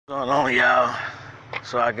Going on, y'all?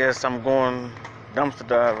 So I guess I'm going dumpster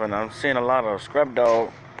dive and I'm seeing a lot of Scrap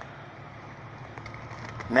Dog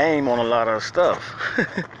name on a lot of stuff.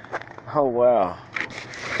 Oh wow.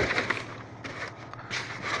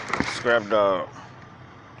 Scrap Dog.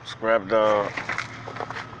 Scrap Dog.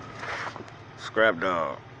 Scrap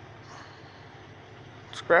Dog.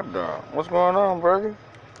 Scrap Dog. What's going on, brother?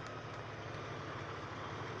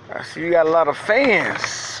 I see you got a lot of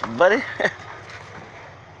fans, buddy.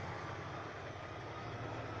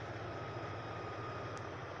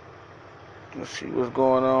 Let's see what's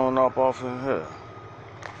going on up off in here.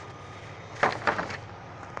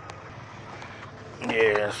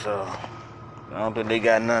 Yeah, so I don't think they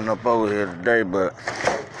got nothing up over here today, but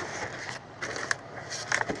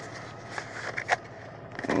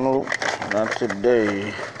nope, not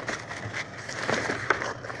today.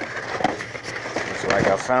 It's like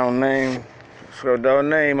I found name, Scrap Dog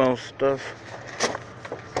name on stuff.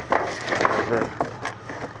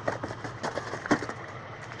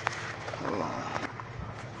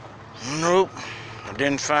 Nope, I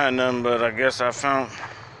didn't find nothing, but I guess I found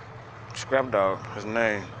Scrap Dog, his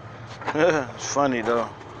name. It's funny though.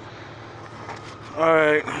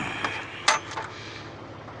 Alright.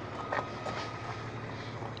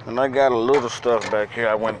 And I got a little stuff back here.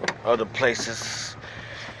 I went other places.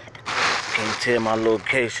 Can't tell my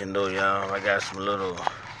location though, y'all. I got some little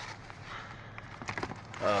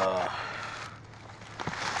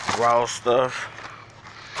raw stuff.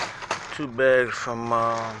 2 bags from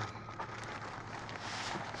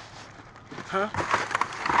from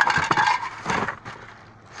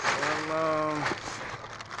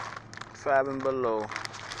 5 and Below.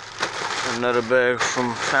 Another bag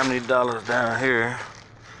from Family Dollars down here.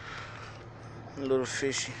 A little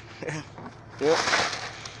fishy. Yep.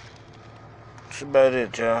 That's about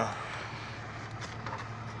it, y'all.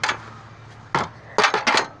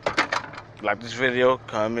 Like this video,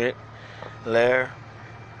 comment,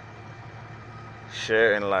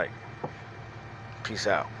 share, and like. Peace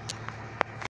out.